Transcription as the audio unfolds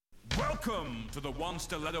Welcome to the One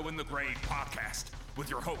Stiletto in the Grave podcast with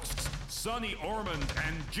your hosts, Sonny Ormond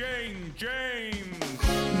and Jane James.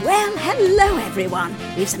 Well, hello everyone.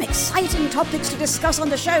 We've some exciting topics to discuss on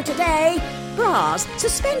the show today. Bras,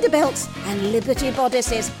 suspender belts and Liberty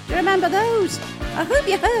bodices. Do you remember those? I hope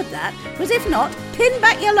you heard that, because if not, pin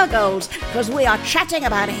back your luggoles, because we are chatting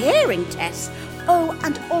about hearing tests. Oh,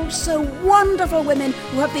 and also wonderful women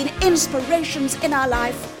who have been inspirations in our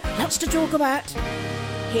life. Lots to talk about.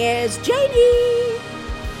 Here's Janie.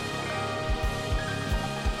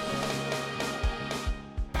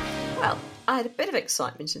 Well, I had a bit of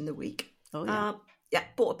excitement in the week. Oh, yeah.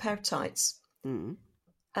 Bought a pair of tights. Mm.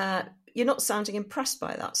 You're not sounding impressed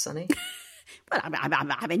by that, Sonny. Well,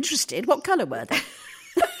 I'm interested. What colour were they?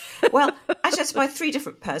 Well, actually, I had to buy 3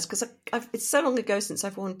 different pairs because it's so long ago since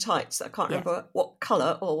I've worn tights that I can't remember what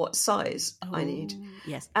colour or what size I need.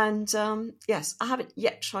 Yes. And yes, I haven't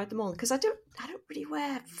yet tried them on because I don't really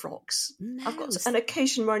wear frocks. No. I've got an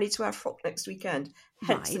occasion where I need to wear a frock next weekend,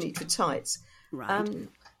 hence the need for tights. Right. And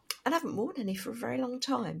I haven't worn any for a very long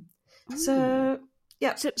time. So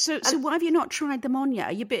yeah. So why have you not tried them on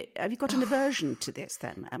yet? Have you got an aversion to this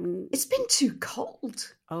then? I mean, it's been too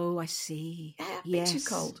cold. Oh, I see. Yeah, a bit too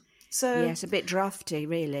cold. So yes, a bit drafty,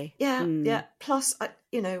 really. Yeah, yeah. Plus, I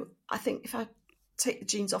think if I take the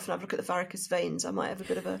jeans off and have a look at the varicose veins, I might have a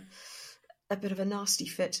bit of a nasty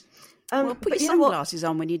fit. Well, put your sunglasses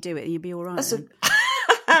on when you do it, and you'll be all right.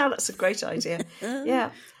 That's a great idea.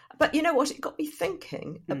 Yeah, but you know what? It got me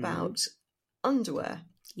thinking about underwear.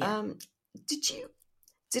 Yeah.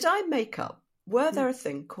 Did I make up? Were there a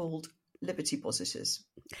thing called Liberty bodices?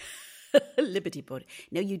 Liberty body.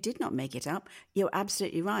 No, you did not make it up. You're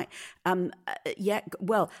absolutely right.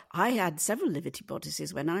 Well, I had several Liberty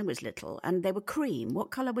bodices when I was little, and they were cream.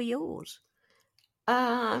 What colour were yours?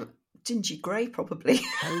 Dingy grey, probably.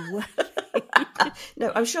 Oh,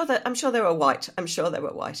 no, I'm sure they were white.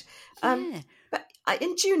 Yeah. But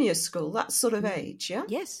in junior school, that sort of age, yeah.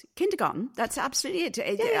 Yes, kindergarten. That's absolutely it.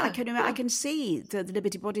 I can see the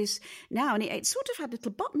Liberty bodice now, and it sort of had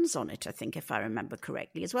little buttons on it, I think, if I remember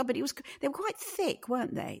correctly as well. But they were quite thick,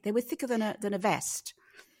 weren't they? They were thicker than a vest.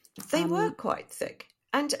 They were quite thick,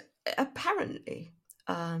 and apparently,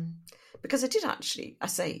 because did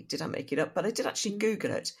I make it up? But I did actually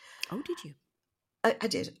Google it. Oh, did you? I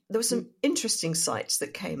did. There were some interesting sites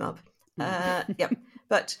that came up.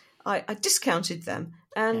 But I discounted them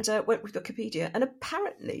and went with Wikipedia. And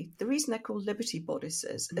apparently the reason they're called Liberty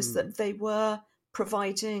bodices is that they were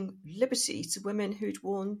providing liberty to women who'd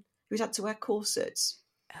had to wear corsets.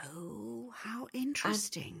 Oh, how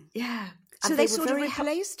interesting. So they sort of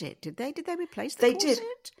replaced it, did they? Did they replace the corset? They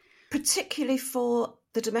did, particularly for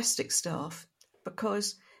the domestic staff,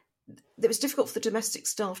 because it was difficult for the domestic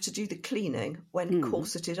staff to do the cleaning when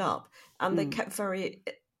corseted up. And they kept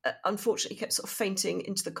unfortunately kept sort of fainting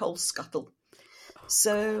into the coal scuttle.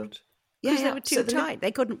 So, because they were too tight,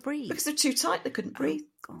 they couldn't breathe. Because they're too tight, they couldn't breathe.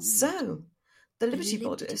 God. So, the Liberty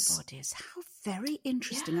bodice. How very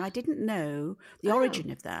interesting. I didn't know the origin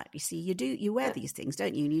of that. You see, you wear these things,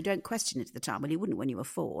 don't you? And you don't question it at the time. Well, you wouldn't when you were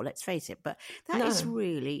 4, let's face it. But that is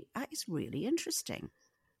really interesting.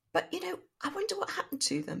 But, I wonder what happened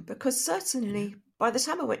to them, because certainly by the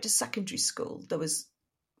time I went to secondary school, there was...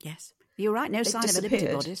 Yes. You're right. No sign of a Liberty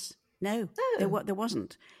bodice. No, there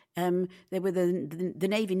wasn't. There were the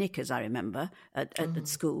navy knickers. I remember at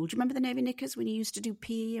school. Do you remember the navy knickers when you used to do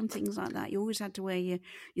PE and things like that? You always had to wear your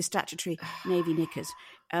statutory navy knickers.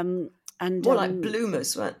 And more like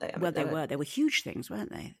bloomers, weren't they? They were huge things,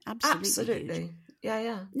 weren't they? Absolutely. Huge.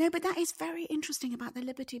 Yeah. No, but that is very interesting about the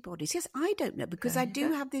Liberty bodies. Yes, I don't know, because I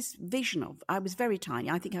do have this vision of, I was very tiny.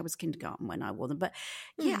 I think I was kindergarten when I wore them. But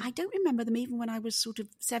I don't remember them even when I was sort of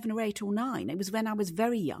 7 or 8 or 9. It was when I was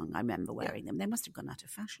very young, I remember wearing them. They must have gone out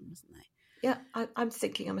of fashion, mustn't they? Yeah, I'm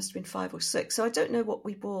thinking I must have been 5 or 6. So I don't know what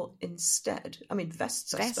we wore instead. I mean,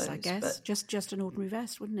 vests, I suppose. I guess. But just an ordinary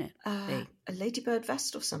vest, wouldn't it? A ladybird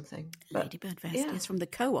vest or something. Ladybird vest, yes, from the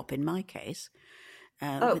Co-op in my case.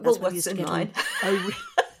 Woolworths in mine.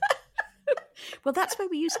 Well, that's where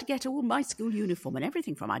we used to get all my school uniform and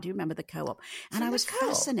everything from. I do remember the Co-op. And I was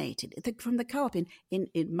fascinated from the Co-op in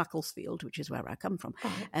Macclesfield, which is where I come from,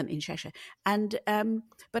 in Cheshire. And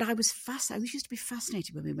but I was fascinated. I used to be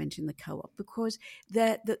fascinated when we went in the Co-op, because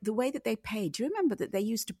the way that they paid. Do you remember that they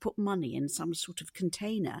used to put money in some sort of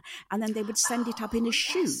container, and then they would send it up in a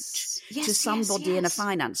chute to somebody in a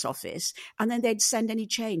finance office, and then they'd send any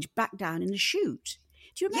change back down in a chute.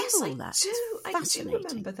 Do you remember Yes, all that? I do. I do Fascinating.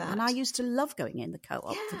 remember that. And I used to love going in the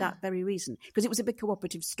co-op for that very reason, because it was a big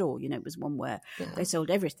cooperative store. It was one where they sold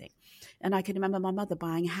everything. And I can remember my mother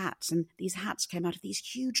buying hats, and these hats came out of these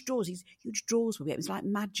huge drawers. These huge drawers would be, it was like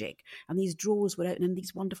magic. And these drawers would open and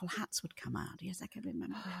these wonderful hats would come out. Yes, I can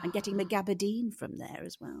remember. And getting the gabardine from there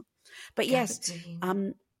as well. But yes,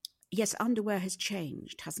 underwear has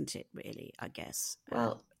changed, hasn't it, really, I guess?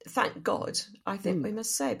 Well, thank God, I think we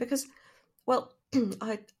must say, because, well,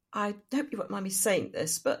 I hope you won't mind me saying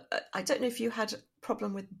this, but I don't know if you had a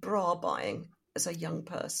problem with bra buying as a young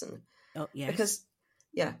person. Oh, yes.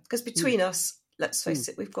 Because between us, let's face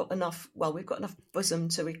it, we've got enough bosom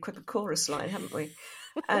to equip a chorus line, haven't we?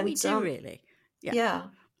 And we do, really. Yeah.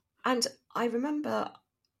 And I remember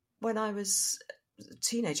when I was a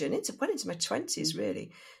teenager and into my 20s,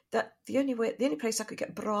 really, that the only place I could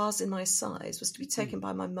get bras in my size was to be taken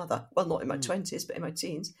by my mother, well, not in my 20s, but in my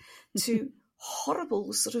teens, to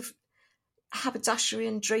horrible sort of haberdashery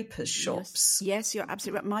and drapers shops. Yes, you're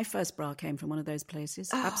absolutely right. My first bra came from one of those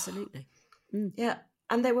places. Absolutely. Yeah,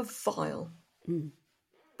 and they were vile.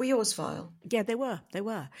 Were yours vile? Yeah, they were.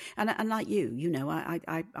 And like you, I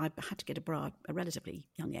had to get a bra at a relatively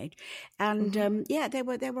young age. And they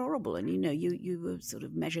were horrible. And you were sort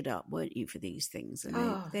of measured up, weren't you, for these things? And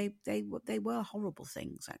they were horrible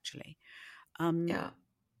things, actually.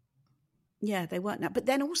 Yeah, they weren't. Now, but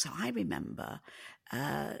then also, I remember,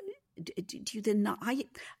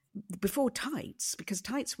 before tights, because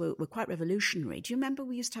tights were quite revolutionary. Do you remember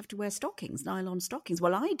we used to have to wear stockings, nylon stockings?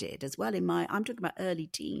 Well, I did as well I'm talking about early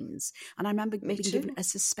teens. And I remember being given a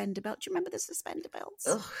suspender belt. Do you remember the suspender belts?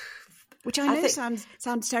 Ugh. Which I know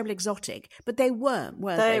sounds terribly exotic, but they weren't,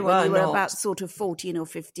 were they? When you were not. about sort of 14 or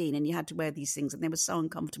 15 and you had to wear these things and they were so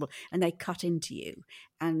uncomfortable and they cut into you.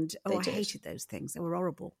 And I hated those things. They were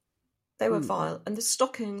horrible. They were vile. And the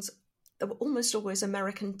stockings, they were almost always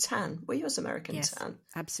American tan. Were yours American tan?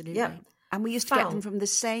 Absolutely. Yeah. And we used to get them from the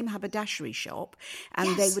same haberdashery shop,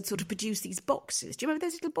 and they would sort of produce these boxes. Do you remember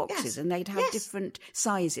those little boxes? Yes. And they'd have different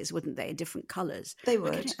sizes, wouldn't they? Different colours. They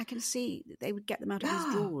would. I can see that they would get them out of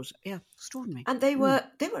these drawers. Yeah, extraordinary. And they were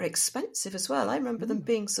expensive as well. I remember them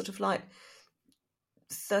being sort of like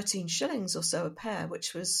 13 shillings or so a pair,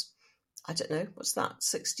 which was, I don't know, what's that,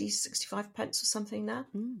 60, 65 pence or something now,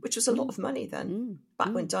 which was a lot of money then,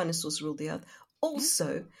 back when dinosaurs ruled the earth.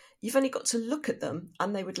 Also, you've only got to look at them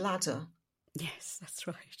and they would ladder. Yes, that's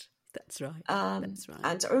right. That's right. And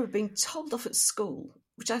I remember being told off at school,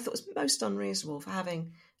 which I thought was most unreasonable for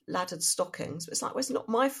having laddered stockings. But it's like, well, it's not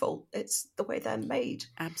my fault. It's the way they're made.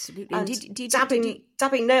 Absolutely. And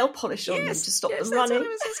dabbing nail polish on them to stop them running. That's what I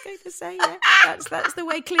was just going to say. Yeah. That's the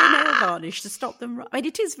way, clear nail varnish to stop them. I mean,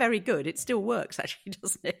 it is very good. It still works, actually,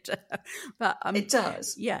 doesn't it? But it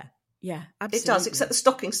does. Yeah, absolutely. It does, except the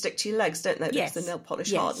stockings stick to your legs, don't they? Because the nail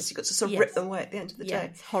polish hardens. You've got to sort of rip them away at the end of the day.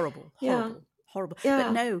 It's horrible. Yeah. Horrible. Yeah.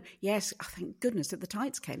 But no, yes, thank goodness that the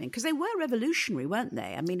tights came in, because they were revolutionary, weren't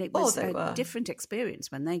they? I mean, it was a different experience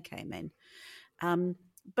when they came in.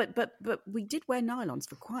 But we did wear nylons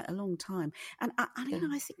for quite a long time. And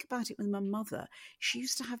I think about it with my mother. She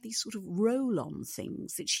used to have these sort of roll-on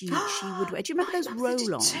things that she would wear. Do you remember those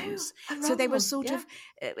roll-ons? So they were sort of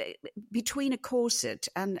between a corset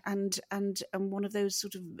and one of those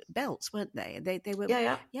sort of belts, weren't they? They were.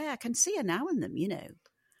 Yeah, I can see her now in them,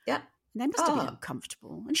 Yeah. They must have been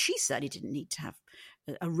uncomfortable. And she certainly didn't need to have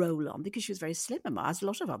a roll-on because she was very slim, as a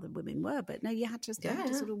lot of other women were. But no, you had to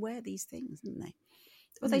sort of wear these things, didn't they?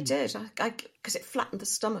 Well, they did, because it flattened the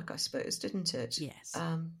stomach, I suppose, didn't it? Yes.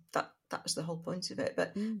 That was the whole point of it.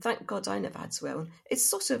 But thank God I never had to wear one. It's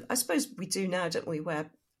sort of, I suppose we do now, don't we?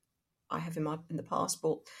 Where I have in the past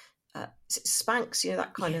bought Spanx,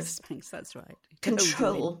 that kind of Spanx, that's right.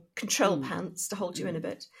 Control pants to hold you in a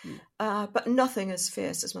bit, but nothing as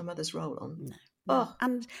fierce as my mother's roll-on. No. Oh.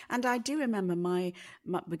 And I do remember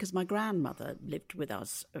because my grandmother lived with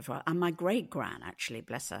us, and my great-gran, actually,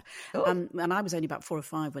 bless her. And I was only about 4 or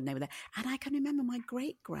 5 when they were there. And I can remember my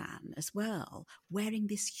great-gran as well wearing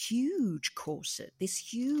this huge corset, this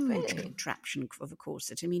huge contraption of a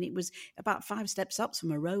corset. I mean, it was about 5 steps up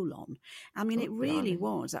from a roll-on. I mean, it really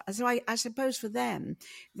was. So I suppose for them,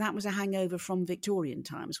 that was a hangover from Victorian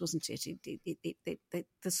times, wasn't it?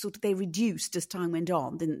 They reduced as time went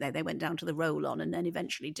on, didn't they? They went down to the roll-on and then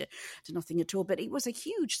eventually to nothing at all. But it was a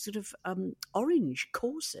huge sort of orange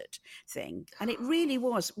corset thing. And it really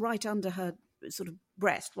was right under her sort of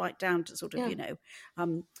breast, right down to sort of,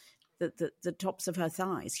 the tops of her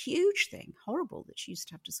thighs. Huge thing. Horrible that she used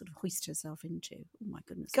to have to sort of hoist herself into. Oh, my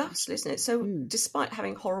goodness. Ghastly, isn't it? So despite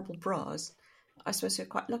having horrible bras, I suppose you're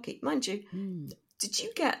quite lucky. Mind you, did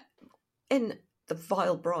you get in the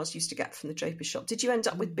vile bras you used to get from the draper's shop, did you end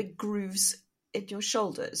up with big grooves in your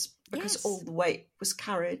shoulders because Yes. all the weight was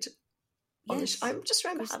carried on Yes. I just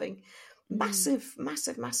remember having massive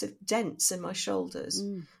dents in my shoulders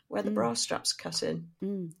where the bra straps cut in.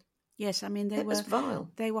 Yes, I mean It was vile.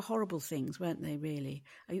 They were horrible things, weren't they? Really,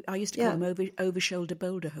 I used to call them over-shoulder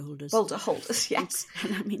boulder holders. Boulder holders, yes.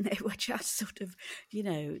 And I mean, they were just sort of,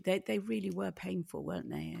 they really were painful, weren't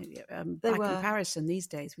they? They by were. comparison, these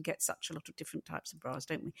days we get such a lot of different types of bras,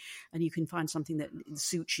 don't we? And you can find something that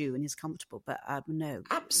suits you and is comfortable. But no,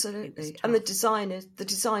 absolutely. And the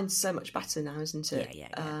design's so much better now, isn't it?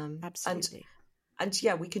 Yeah, absolutely. And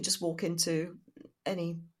we can just walk into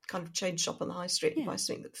any kind of change shop on the high street and buy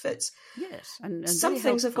something that fits. Yes, and some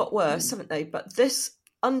things have got worse, haven't they? But this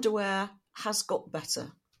underwear has got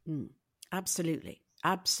better. Absolutely.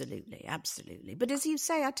 But as you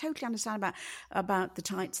say, I totally understand about the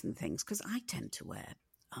tights and things, because I tend to wear,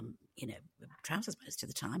 trousers most of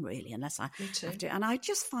the time, really, unless I have to. And I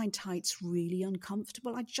just find tights really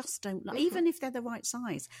uncomfortable. I just don't like, even if they're the right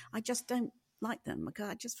size, I just don't like them, because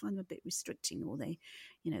I just find them a bit restricting, or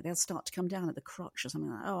they'll start to come down at the crotch or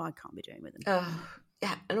something like that. Oh, I can't be doing with them.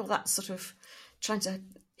 And all that sort of trying to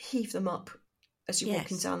heave them up as you're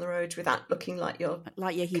walking down the road without looking like you're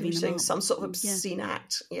heaving them up. Some sort of obscene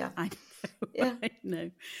act. Yeah. I know. Right?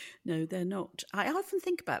 No, they're not. I often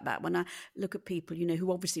think about that when I look at people,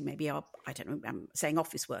 who obviously maybe are, I don't know, I'm saying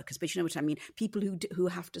office workers, but you know what I mean, people who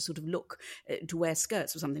have to sort of look to wear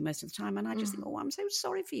skirts or something most of the time, and I just think, oh, I'm so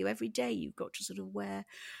sorry for you. Every day you've got to sort of wear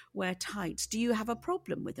tights. Do you have a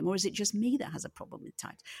problem with them, or is it just me that has a problem with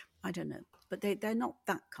tights? I don't know, but they're not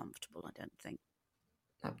that comfortable, I don't think.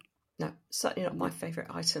 No, certainly not my favourite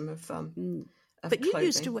item of but you clothing.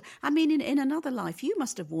 used to. I mean, in another life, you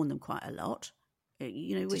must have worn them quite a lot. When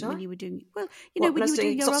you were doing when you were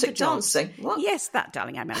doing your other jobs. Dancing. What? Yes, that,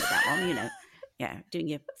 darling, I remember that one. Doing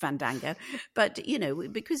your fandango. But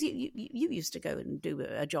because you used to go and do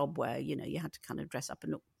a job where you had to kind of dress up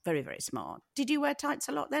and look very, very smart. Did you wear tights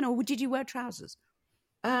a lot then, or did you wear trousers?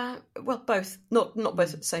 Well, both. Not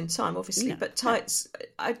both at the same time, obviously, but tights.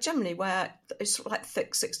 I generally wear sort of like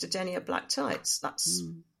thick 6 denier black tights. That's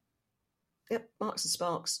Marks and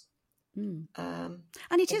Sparks. And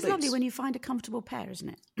it is lovely when you find a comfortable pair, isn't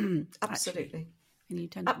it? Absolutely. And you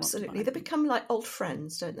tend to absolutely. They become like old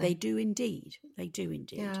friends, don't they? They do indeed.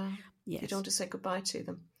 Yeah. Yes. You don't want to say goodbye to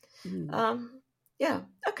them.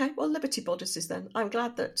 Okay. Well, Liberty bodices then. I'm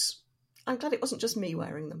glad it wasn't just me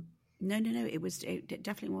wearing them. No. It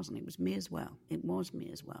definitely wasn't. It was me as well.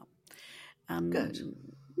 Good.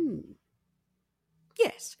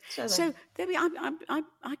 Yes. So there we. I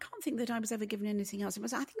can't think that I was ever given anything else. I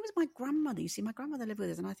think it was my grandmother. You see, my grandmother lived with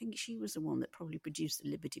us, and I think she was the one that probably produced the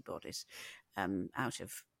Liberty bodice out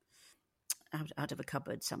of a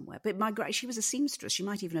cupboard somewhere. But she was a seamstress. She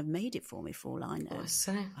might even have made it for me, for all I know. Oh, I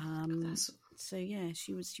say. So yeah,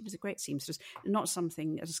 she was a great seamstress. Not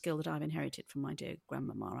a skill that I've inherited from my dear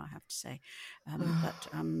grandmama, I have to say.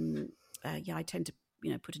 I tend to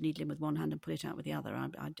put a needle in with one hand and pull it out with the other. I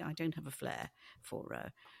don't have a flair for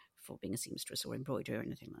being a seamstress or embroidery or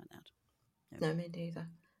anything like that. No, me neither.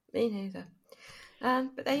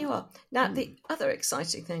 But there you are. Now, the other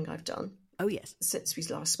exciting thing I've done. Oh yes. Since we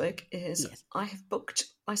last spoke is I have booked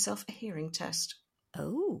myself a hearing test.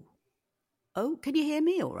 Oh, can you hear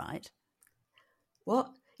me all right?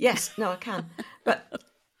 What? Yes, no, I can. But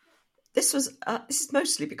this is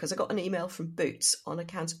mostly because I got an email from Boots on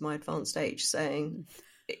account of my advanced age saying,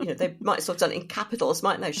 they might as well have done it in capitals,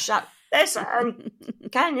 mightn't they? Shout, listen,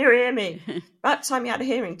 can you hear me? About time you had a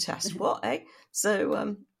hearing test. What, eh?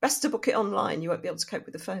 So best to book it online. You won't be able to cope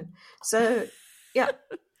with the phone. So, yeah.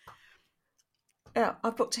 Yeah,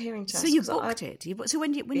 I've booked a hearing test. So you booked it? So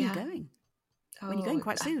when are you going? When are you going?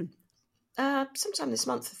 Quite soon? Sometime this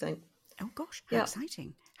month, I think. Oh gosh, how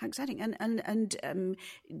exciting! How exciting! And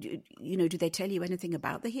do they tell you anything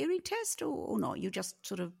about the hearing test or not? You just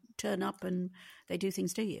sort of turn up and they do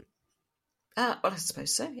things to you. Well, I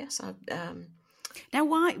suppose so. Yes. Now,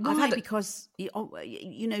 why? Because do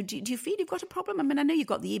you feel you've got a problem? I mean, I know you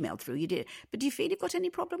got the email through, you did, but do you feel you've got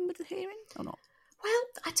any problem with the hearing or not? Well,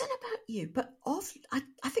 I don't know about you, but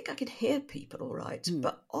I think I can hear people all right.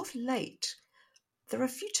 But of late, there are a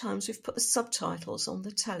few times we've put the subtitles on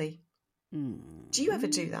the telly. Do you ever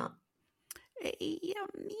do that?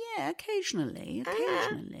 Yeah, occasionally.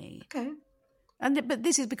 Okay. But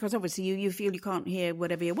this is because obviously you feel you can't hear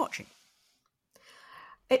whatever you're watching.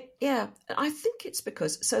 I think it's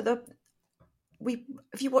because have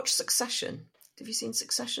you watched Succession? Have you seen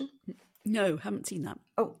Succession? No, haven't seen that.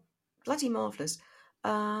 Oh, bloody marvellous.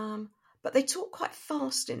 But they talk quite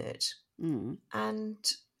fast in it. And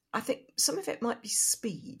I think some of it might be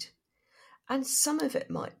speed, and some of it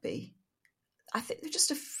might be, I think there's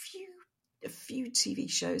just a few TV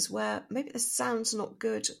shows where maybe the sound's not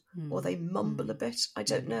good or they mumble a bit. I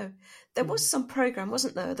don't know. There was some programme,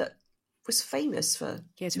 wasn't there, that was famous for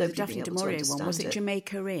yes, nobody the Daphne being du able to Maurier understand one. Was it it.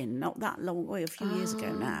 Jamaica Inn? Not that long, a few years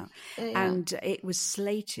ago now. Yeah. And it was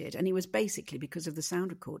slated, and it was basically because of the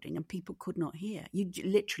sound recording, and people could not hear. You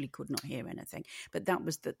literally could not hear anything. But that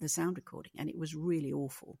was the sound recording, and it was really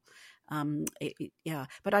awful.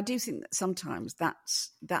 But I do think that sometimes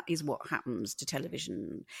that is what happens to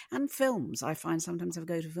television and films. I find sometimes if I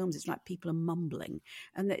go to films, it's like people are mumbling,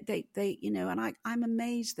 and they and I'm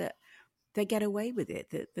amazed that they get away with it,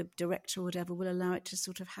 that the director or whatever will allow it to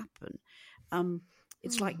sort of happen.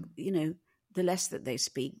 It's like, the less that they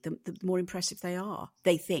speak, the more impressive they are,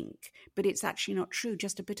 they think. But it's actually not true.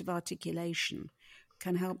 Just a bit of articulation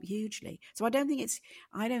can help hugely. So I don't think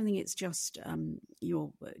it's just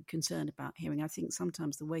you're concerned about hearing. I think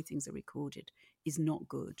sometimes the way things are recorded is not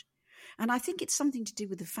good. And I think it's something to do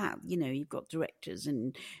with the fact, you've got directors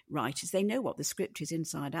and writers, they know what the script is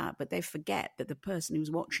inside out, but they forget that the person who's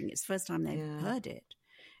watching it's the first time they've heard it,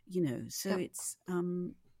 So it's,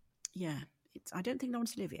 I don't think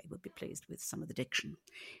Laurence Olivier would be pleased with some of the diction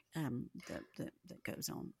that goes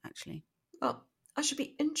on, actually. Well, I should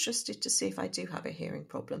be interested to see if I do have a hearing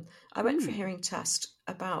problem. I went for a hearing test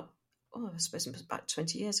about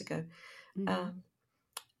 20 years ago.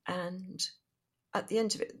 And at the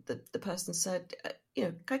end of it, the person said,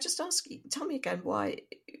 can I just ask you, tell me again why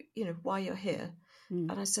you're here?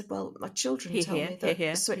 And I said, well, my children tell me that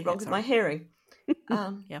there's something wrong with my hearing.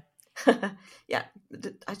 Yeah,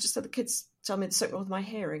 I just said the kids tell me there's something wrong with my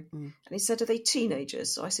hearing. And he said, are they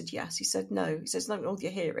teenagers? So I said, yes. He said, no. He says, nothing wrong with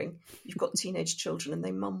your hearing. You've got teenage children and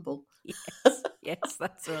they mumble. Yes,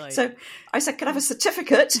 that's right. So I said, can I have a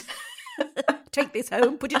certificate? Take this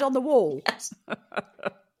home, put it on the wall. Yes.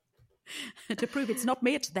 To prove it's not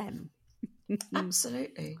me, it's them.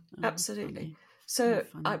 Absolutely. Funny. So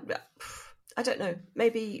I don't know.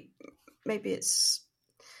 Maybe it's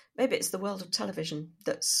the world of television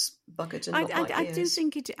that's buggered and not my ears. I do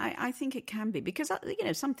think it. I think it can be because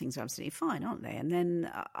some things are absolutely fine, aren't they? And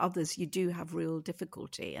then others you do have real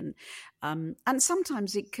difficulty, and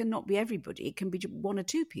sometimes it cannot be everybody. It can be one or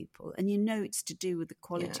two people, and it's to do with the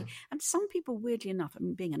quality. Yeah. And some people, weirdly enough,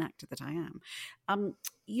 being an actor that I am,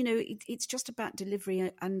 it's just about delivery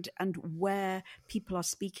and where people are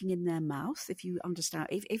speaking in their mouth. If you understand,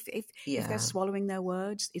 if they're swallowing their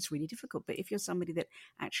words, it's really difficult. But if you're somebody that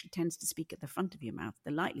actually tends to speak at the front of your mouth,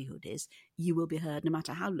 the likelihood is you will be heard no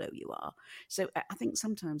matter how low you are. So I think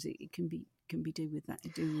sometimes it can be doing with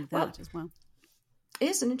that as well.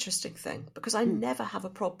 Here's an interesting thing because I never have a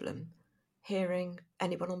problem hearing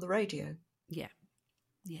anyone on the radio. Yeah.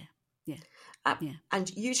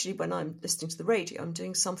 And usually when I'm listening to the radio, I'm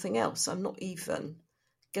doing something else. I'm not even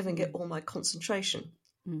giving it all my concentration.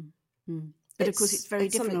 But of course, it's very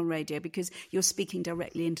different on radio because you're speaking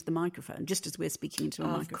directly into the microphone, just as we're speaking into a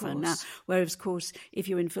microphone now. Whereas, of course, if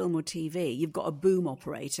you're in film or TV, you've got a boom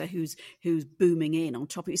operator who's booming in on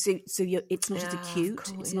top of you. So it's not as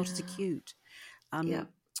acute. It's not as acute. But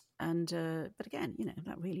again,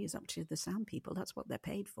 that really is up to the sound people. That's what they're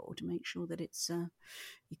paid for, to make sure that it's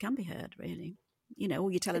you can be heard, really.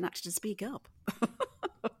 Or you tell an actor to speak up.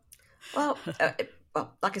 Well,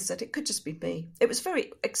 like I said, it could just be me. It was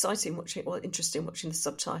very interesting watching the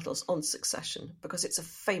subtitles on Succession because it's a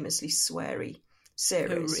famously sweary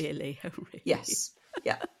series. Oh, really? Yes.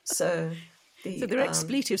 Yeah. So there are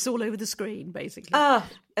expletives all over the screen, basically.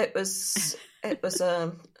 It was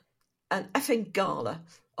an effing gala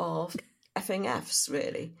of effing Fs,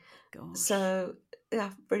 really. Gosh. So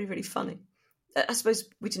yeah, really, really funny. I suppose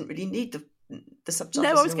we didn't really need the subtitles.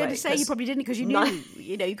 No, I was going to say you probably didn't because you knew.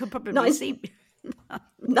 You could probably see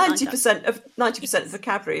 90% of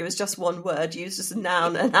vocabulary was just one word used as a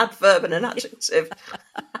noun, an adverb, and an adjective.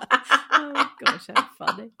 Oh gosh, how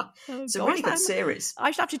funny! It's a really good series. I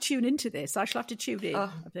shall have to tune into this. I shall have to tune in. I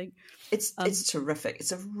think it's terrific.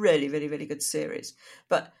 It's a really, really, really good series.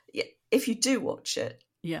 But if you do watch it,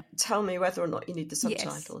 tell me whether or not you need the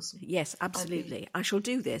subtitles. Yes, absolutely. I shall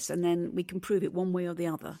do this, and then we can prove it one way or the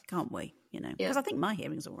other, can't we? Because I think my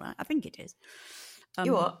hearing's all right. I think it is.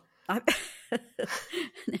 You are. I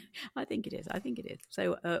think it is.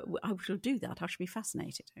 So I shall do that. I shall be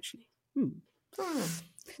fascinated, actually.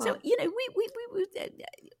 So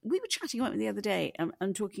we were chatting about it the other day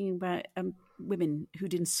and talking about women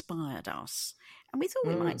who'd inspired us, and we thought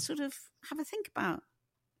we might sort of have a think about,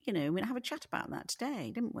 have a chat about that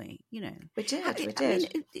today, didn't we? We did.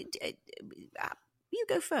 You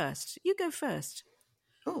go first.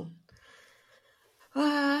 Oh.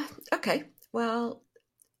 Okay, well,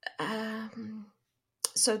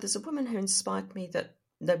 so there's a woman who inspired me that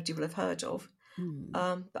nobody will have heard of,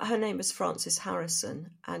 but her name was Frances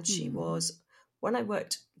Harrison, and she was, when I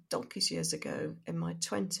worked donkeys years ago in my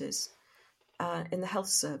 20s in the health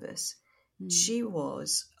service, she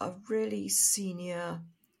was a really senior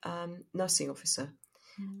nursing officer.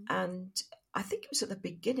 And I think it was at the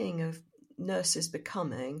beginning of nurses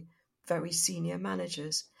becoming very senior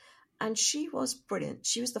managers. And she was brilliant.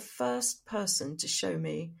 She was the first person to show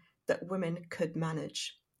me that women could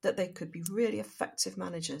manage, that they could be really effective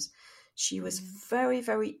managers. She was very,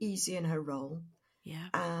 very easy in her role. Yeah.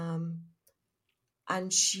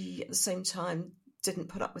 And she, at the same time, didn't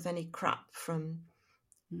put up with any crap from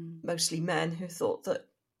mostly men who thought that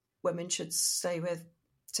women should stay with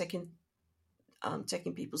taking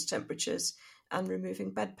people's temperatures and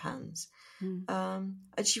removing bedpans. And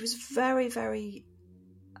she was very, very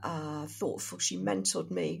thoughtful. She mentored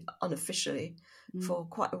me unofficially for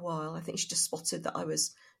quite a while. I think she just spotted that I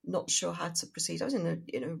was not sure how to proceed. I was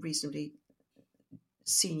in a reasonably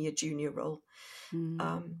senior junior role,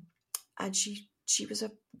 and she was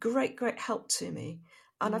a great help to me.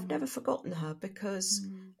 And I've never forgotten her, because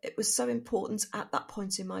it was so important at that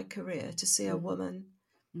point in my career to see a woman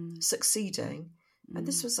succeeding. And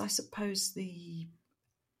this was, I suppose, the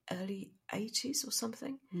early 80s or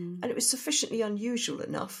something. And it was sufficiently unusual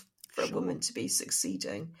enough for a woman to be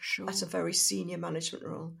succeeding at a very senior management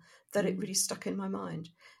role that it really stuck in my mind.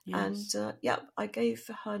 Yes. And I gave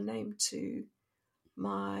her name to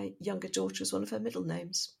my younger daughter as one of her middle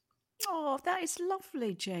names. Oh, that is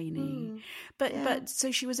lovely, Janie. But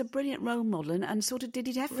so she was a brilliant role model and sort of did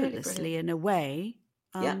it effortlessly really in a way.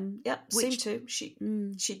 Seemed to.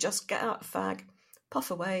 She'd just get out a fag, puff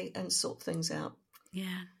away and sort things out.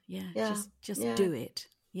 Just do it.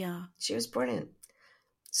 Yeah. She was brilliant.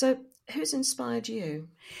 So who's inspired you?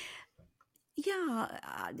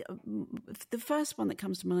 The first one that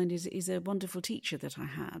comes to mind is a wonderful teacher that I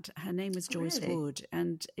had. Her name was Joyce Wood,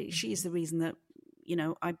 and she is the reason that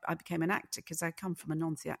I became an actor, because I come from a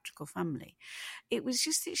non-theatrical family. It was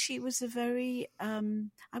just that she was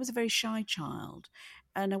I was a very shy child,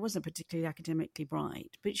 and I wasn't particularly academically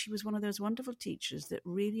bright, but she was one of those wonderful teachers that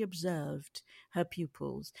really observed her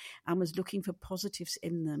pupils and was looking for positives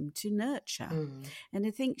in them to nurture. And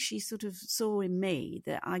I think she sort of saw in me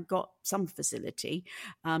that I got some facility,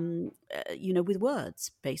 with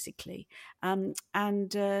words, basically. And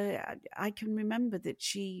I can remember that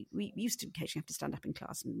we used to occasionally have to stand up in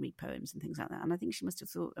class and read poems and things like that. And I think she must have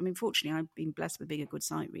thought, fortunately, I've been blessed with being a good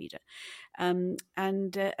sight reader. And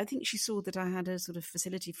I think she saw that I had a sort of facility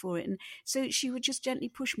for it. And so she would just gently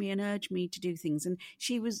push me and urge me to do things. And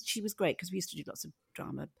she was great, because we used to do lots of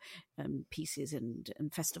drama pieces and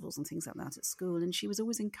festivals and things like that at school. And she was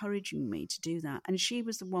always encouraging me to do that. And she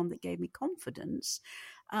was the one that gave me confidence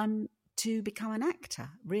to become an actor,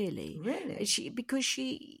 really. Because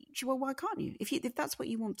she well, why can't you? If that's what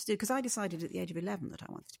you want to do? Because I decided at the age of 11 that I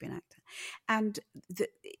wanted to be an actor. And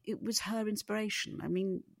it was her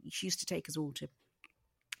inspiration. She used to take us all to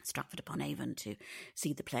Stratford-upon-Avon to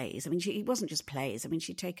see the plays. It wasn't just plays.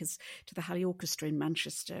 She'd take us to the Halley Orchestra in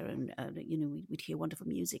Manchester, and we'd hear wonderful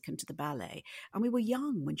music, and to the ballet. And we were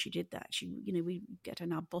young when she did that. We'd get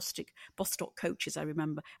in our Bostock coaches, I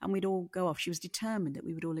remember, and we'd all go off. She was determined that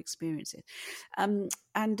we would all experience it. So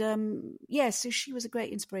she was a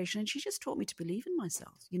great inspiration, and she just taught me to believe in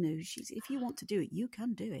myself. If you want to do it, you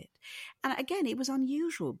can do it. And again, it was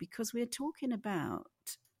unusual, because we're talking about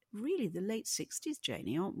really the late 60s,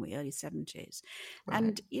 Janie, aren't we? Early 70s. Right.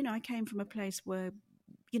 And, I came from a place where,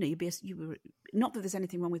 you were, not that there's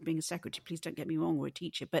anything wrong with being a secretary, please don't get me wrong, or a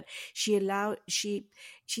teacher, but she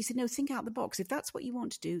said, no, think out the box. If that's what you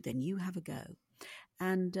want to do, then you have a go.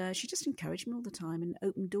 And she just encouraged me all the time and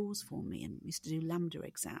opened doors for me, and we used to do Lambda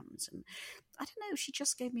exams. And I don't know, she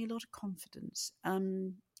just gave me a lot of confidence.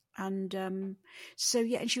 And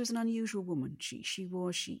she was an unusual woman. She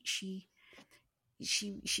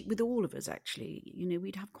with all of us, actually,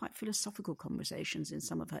 we'd have quite philosophical conversations in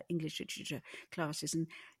some of her English literature classes, and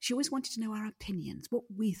she always wanted to know our opinions, what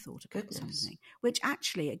we thought about something, which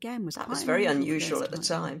actually, again, was very unusual at the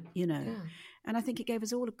time. And I think it gave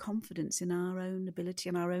us all a confidence in our own ability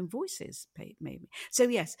and our own voices, maybe. So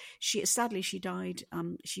yes, sadly she died.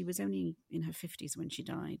 She was only in her 50s when she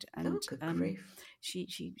died, and good grief.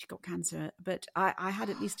 She got cancer. But I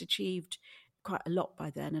had at least achieved quite a lot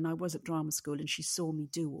by then, and I was at drama school, and she saw me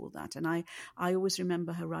do all that. And I always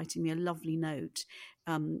remember her writing me a lovely note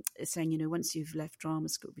saying, once you've left drama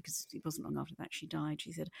school, because it wasn't long after that she died,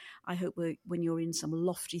 she said, I hope when you're in some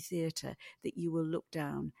lofty theatre that you will look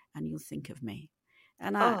down and you'll think of me.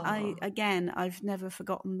 And I've never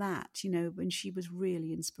forgotten that, when she was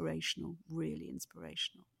really inspirational, really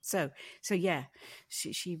inspirational. So yeah,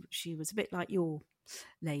 she was a bit like your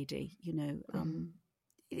lady,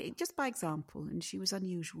 just by example. And she was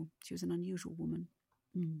unusual. She was an unusual woman.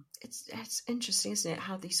 Mm. It's interesting, isn't it,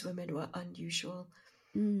 how these women were unusual.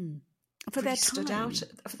 For their time. Stood out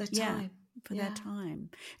for their time. Their time.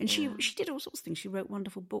 And she did all sorts of things. She wrote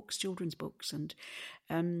wonderful books, children's books, and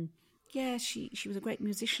she was a great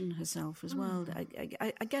musician herself as well.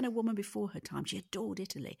 Again, a woman before her time. She adored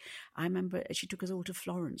Italy. I remember she took us all to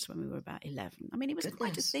Florence when we were about 11. I mean, it was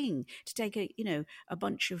quite a thing to take a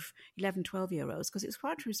bunch of 11, 12-year-olds, because it was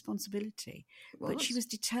quite a responsibility. But she was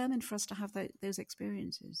determined for us to have those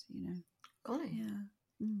experiences, Golly.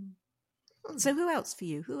 Yeah. So who else for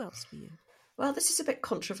you? Well, this is a bit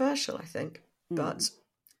controversial, I think, but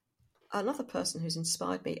another person who's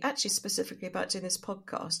inspired me, actually specifically about doing this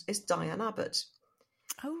podcast, is Diane Abbott.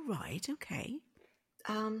 Oh, right, okay.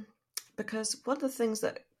 Because one of the things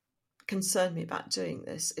that concerned me about doing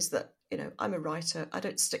this is that, I'm a writer. I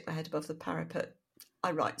don't stick my head above the parapet.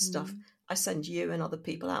 I write stuff. I send you and other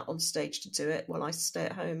people out on stage to do it while I stay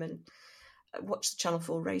at home and watch the Channel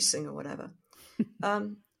 4 racing or whatever.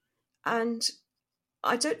 And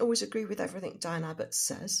I don't always agree with everything Diane Abbott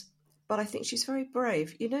says, but I think she's very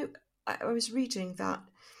brave. I was reading that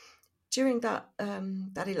during that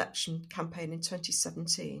election campaign in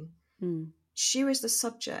 2017, she was the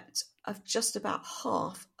subject of just about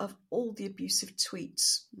half of all the abusive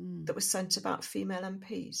tweets that were sent about female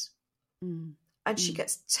MPs. And she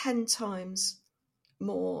gets 10 times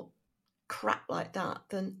more crap like that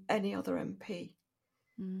than any other MP.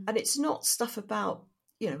 And it's not stuff about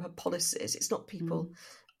her policies. It's not people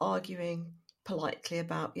arguing politely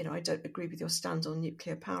about, I don't agree with your stand on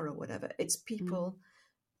nuclear power or whatever. It's people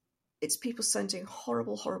sending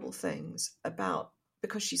horrible, horrible things about,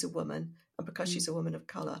 because she's a woman and because she's a woman of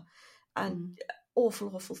colour, and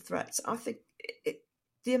awful, awful threats. I think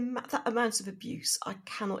that amount of abuse, I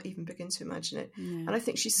cannot even begin to imagine it. And I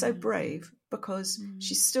think she's so brave because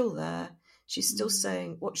she's still there. She's still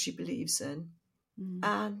saying what she believes in.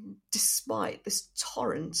 And despite this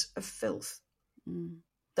torrent of filth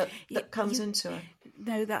that comes into her.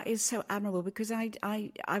 No, that is so admirable, because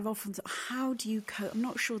I've often thought, how do you cope? I'm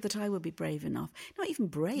not sure that I would be brave enough. Not even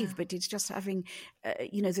brave, but it's just having,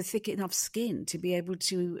 the thick enough skin to be able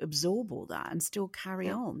to absorb all that and still carry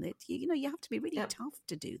on. You have to be really tough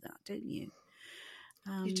to do that, don't you?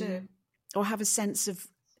 You do. Or have a sense of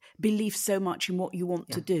belief so much in what you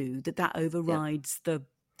want to do that overrides the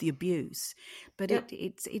abuse. But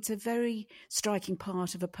it's a very striking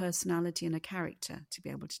part of a personality and a character to be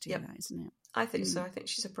able to do that, isn't it? I think so. I think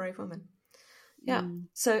she's a brave woman. Yeah.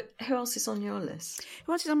 So who else is on your list?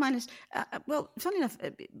 Who else is on my list? Well, funny enough,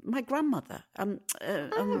 my grandmother.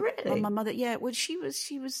 Really? My mother, well, she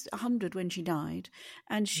was 100 when she died.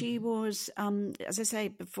 And she was, as I say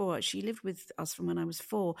before, she lived with us from when I was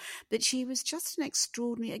 4. But she was just an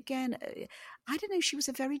extraordinary, again, I don't know, she was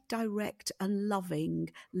a very direct and loving,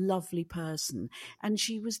 lovely person. And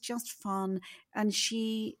she was just fun. And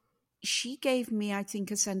she gave me, I think,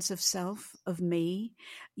 a sense of self, of me,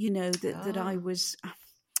 that I was,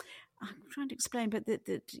 I'm trying to explain, but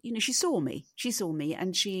that she saw me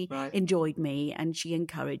and she enjoyed me and she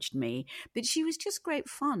encouraged me, but she was just great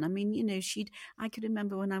fun. I mean, I could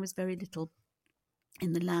remember when I was very little,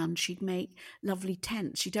 in the lounge, she'd make lovely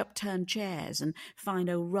tents. She'd upturn chairs and find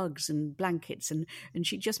old rugs and blankets, and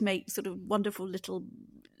she'd just make sort of wonderful little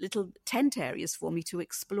tent areas for me to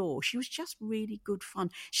explore. She was just really good fun.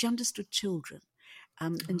 She understood children.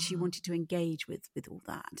 And she wanted to engage with all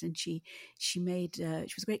that. And she made, she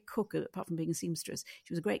was a great cook, apart from being a seamstress.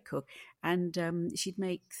 She was a great cook. And she'd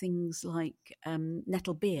make things like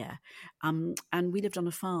nettle beer. And we lived on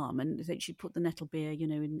a farm, and she'd put the nettle beer,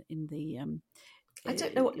 in the... I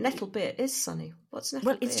don't know what nettle beer is, Sonny. What's nettle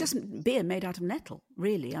beer? Well, it's just beer made out of nettle,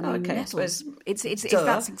 really. I mean, okay. nettles. It's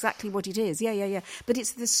that's exactly what it is. Yeah. But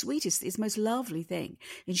it's the sweetest, it's the most lovely thing.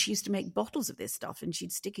 And she used to make bottles of this stuff, and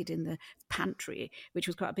she'd stick it in the pantry, which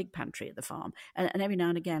was quite a big pantry at the farm. And every now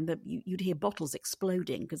and again, you'd hear bottles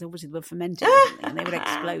exploding, because obviously they were fermenting or something, and they would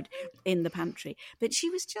explode in the pantry. But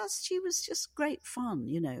she was just great fun,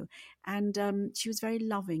 And she was very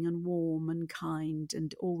loving and warm and kind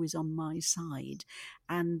and always on my side.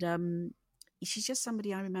 And she's just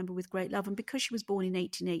somebody I remember with great love. And because she was born in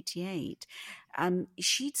 1888,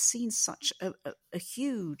 she'd seen such a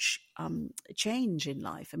huge change in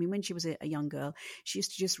life. I mean, when she was a young girl, she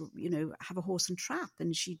used to just, have a horse and trap,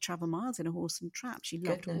 and she'd travel miles in a horse and trap. She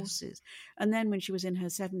loved horses. And then when she was in her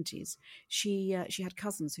 70s, she had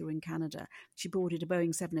cousins who were in Canada. She boarded a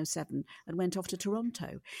Boeing 707 and went off to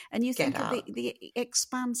Toronto. And you think of the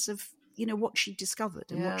expanse of, what she'd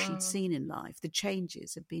discovered and what she'd seen in life. The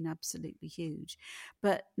changes have been absolutely huge.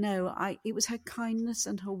 But no, it was her kindness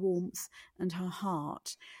and her warmth and her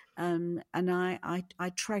heart. And I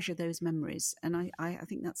treasure those memories. And I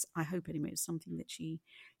think I hope anyway, it's something that she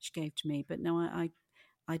gave to me. But no,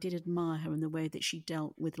 I did admire her in the way that she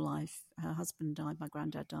dealt with life. Her husband died, my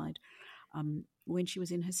granddad died, when she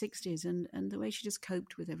was in her 60s. And the way she just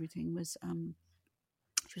coped with everything was,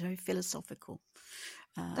 she was very philosophical.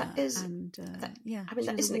 That is, that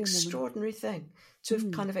is an extraordinary thing to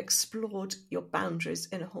have kind of explored your boundaries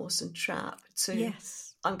in a horse and trap.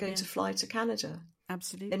 I'm going to fly to Canada,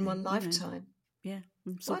 absolutely, in one lifetime.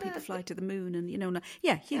 Some people fly to the moon, and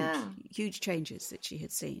huge changes that she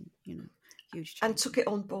had seen. Huge changes. And took it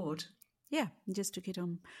on board. Yeah, and just took it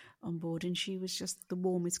on board, and she was just the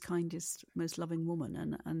warmest, kindest, most loving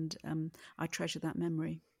woman, and I treasure that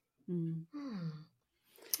memory.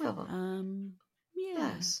 Oh.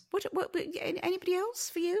 Yes. What? Anybody else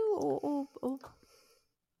for you, or?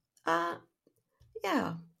 I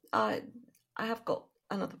have got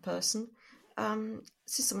another person.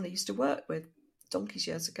 This is someone I used to work with donkeys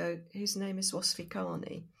years ago, whose name is Wasfi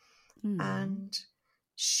Khani, and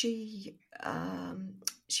she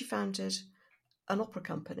founded an opera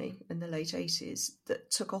company in the late 80s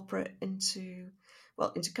that took opera into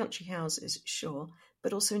country houses, sure,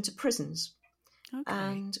 but also into prisons. Okay.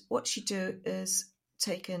 And what she'd do is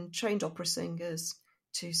take in trained opera singers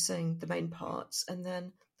to sing the main parts, and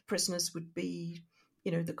then the prisoners would be,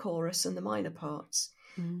 the chorus and the minor parts.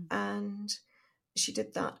 And she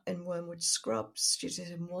did that in Wormwood Scrubs. She did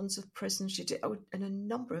it in Wandsworth Prison. She did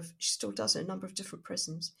she still does it in a number of different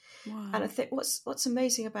prisons. Wow. And I think what's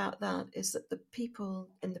amazing about that is that the people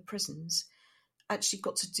in the prisons actually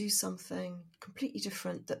got to do something completely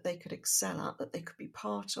different that they could excel at, that they could be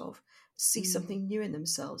part of, see something new in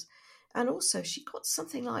themselves. And also she got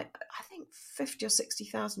something like, I think, 50 or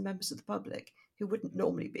 60,000 members of the public who wouldn't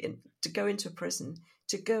normally be in to go into a prison,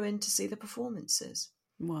 to go in to see the performances.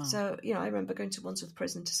 Wow. So, I remember going to Wandsworth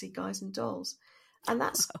Prison to see Guys and Dolls. And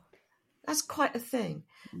that's quite a thing.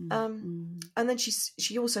 And then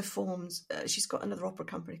she also forms, she's got another opera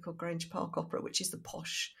company called Grange Park Opera, which is the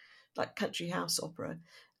posh, like country house opera.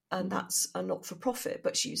 And that's a not-for-profit,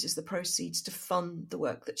 but she uses the proceeds to fund the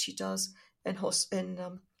work that she does in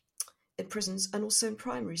prisons and also in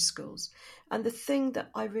primary schools. And the thing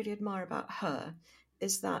that I really admire about her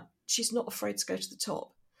is that she's not afraid to go to the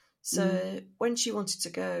top. So when she wanted to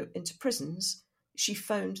go into prisons, she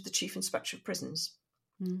phoned the Chief Inspector of Prisons.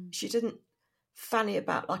 She didn't fanny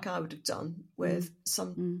about like I would have done with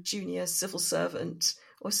some junior civil servant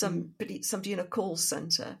or somebody in a call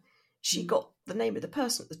centre. She got the name of the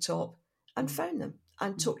person at the top and phoned them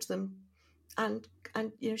and talked to them, and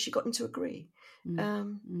she got them to agree.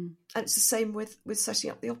 And it's the same with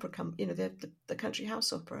setting up the opera company, the country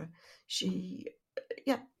house opera. She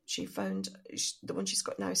phoned the one she's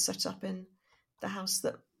got now is set up in the house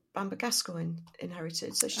that Bamber Gascoigne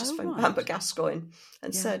inherited. So she just phoned Bamber Gascoigne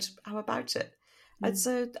and said, "How about it?" And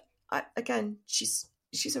so again, she's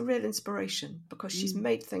a real inspiration because she's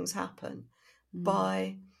made things happen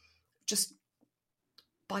by just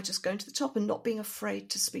going to the top and not being afraid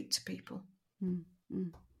to speak to people.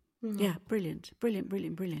 Yeah, brilliant.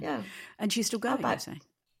 Yeah. And she's still going, you say?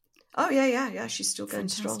 Oh, yeah. She's still going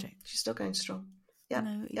strong. She's still going strong.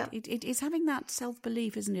 Yeah. It's having that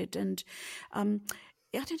self-belief, isn't it? And I don't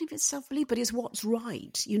know if it's self-belief, but it's what's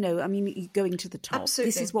right. Going to the top. Absolutely.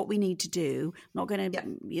 This is what we need to do. Not going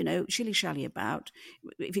to, shilly-shally about.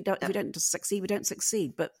 If we don't succeed, we don't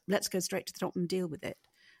succeed. But let's go straight to the top and deal with it.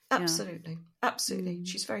 Absolutely.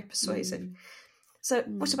 She's very persuasive. So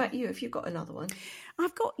what about you? Have you got another one?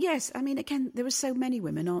 I've got, yes. I mean, again, there are so many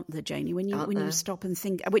women, aren't there, Janie, when you stop and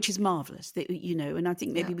think, which is marvellous, and I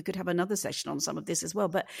think maybe we could have another session on some of this as well.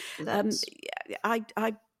 But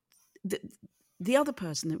the other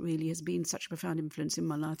person that really has been such a profound influence in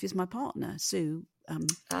my life is my partner, Sue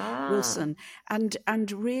Wilson.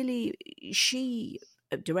 And really, she...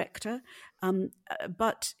 a director,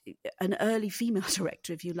 but an early female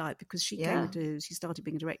director, if you like, because she started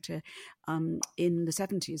being a director in the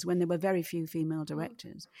 70s when there were very few female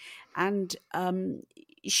directors. And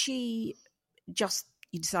she just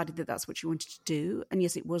decided that that's what she wanted to do. And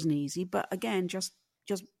yes, it wasn't easy, but again, just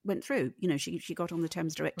just went through. You know, she got on the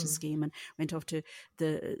Thames Directors Scheme and went off to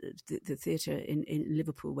the theatre in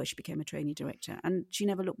Liverpool, where she became a trainee director. And she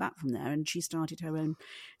never looked back from there. And she started her own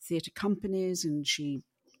theatre companies, and she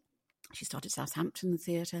started Southampton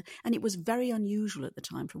Theatre, and it was very unusual at the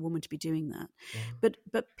time for a woman to be doing that.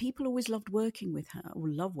 But people always loved working with her, or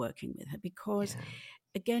love working with her, because,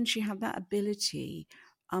 again, she had that ability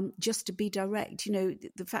just to be direct. You know,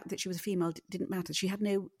 the fact that she was a female didn't matter. She had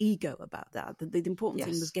no ego about that. The important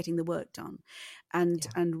thing was getting the work done, and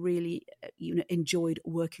really, you know, enjoyed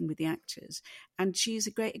working with the actors. And she's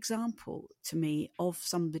a great example to me of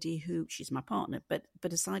somebody who, she's my partner, but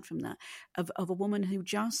aside from that, of a woman who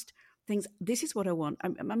just thinks, this is what I want. I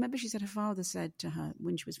remember she said her father said to her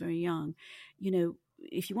when she was very young, you know,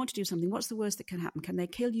 if you want to do something, what's the worst that can happen? Can they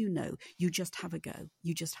kill you? No, you just have a go.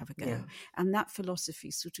 You just have a go. Yeah. And that philosophy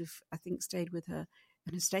sort of, I think, stayed with her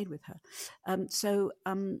and has stayed with her.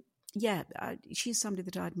 She's somebody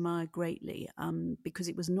that I admire greatly because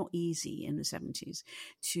it was not easy in the 70s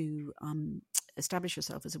to establish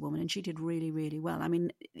herself as a woman. And she did really, really well. I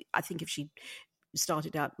mean, I think if she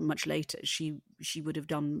started out much later, she would have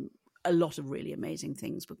done a lot of really amazing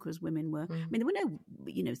things, because women were, I mean, there were no,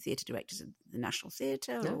 you know, theatre directors at the National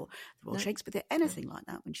Theatre or the Royal Shakespeare Theatre, anything like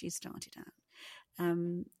that when she started out. I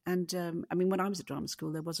mean, when I was at drama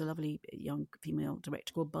school, there was a lovely young female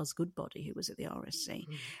director called Buzz Goodbody, who was at the RSC,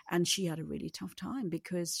 and she had a really tough time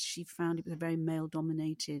because she found it was a very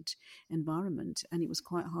male-dominated environment, and it was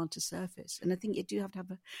quite hard to surface. And I think you do have to have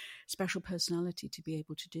a special personality to be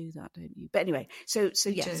able to do that, don't you? But anyway, so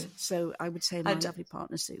yes, so I would say my lovely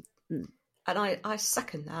partner, Sue. And I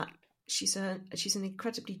second that. She's an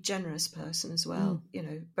incredibly generous person as well, you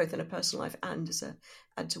know, both in her personal life and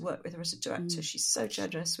to work with her as a director. She's so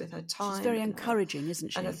generous with her time. She's very encouraging,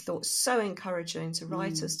 isn't she? And her thoughts so encouraging to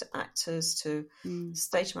writers, to actors, to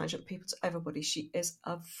stage management people, to everybody. She is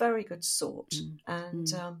a very good sort. And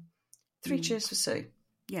 3 cheers for Sue.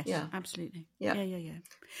 Yes, absolutely. Yeah.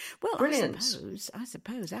 Well, brilliant. I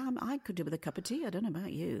suppose I could do with a cup of tea. I don't know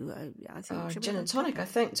about you. I think gin and tonic, I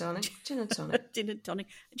think, darling. Gin and tonic.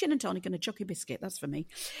 Gin and tonic and a chocolate biscuit. That's for me.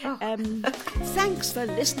 Thanks for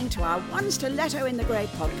listening to our One Stiletto in the Grey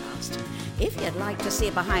podcast. If you'd like to see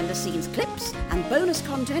behind-the-scenes clips and bonus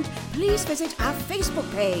content, please visit our Facebook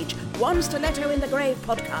page, One Stiletto in the Grey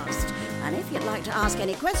podcast. And if you'd like to ask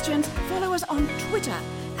any questions, follow us on Twitter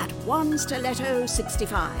at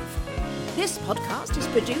OneStiletto65. This podcast is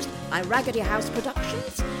produced by Raggedy House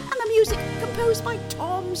Productions and the music composed by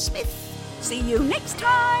Tom Smith. See you next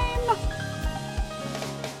time!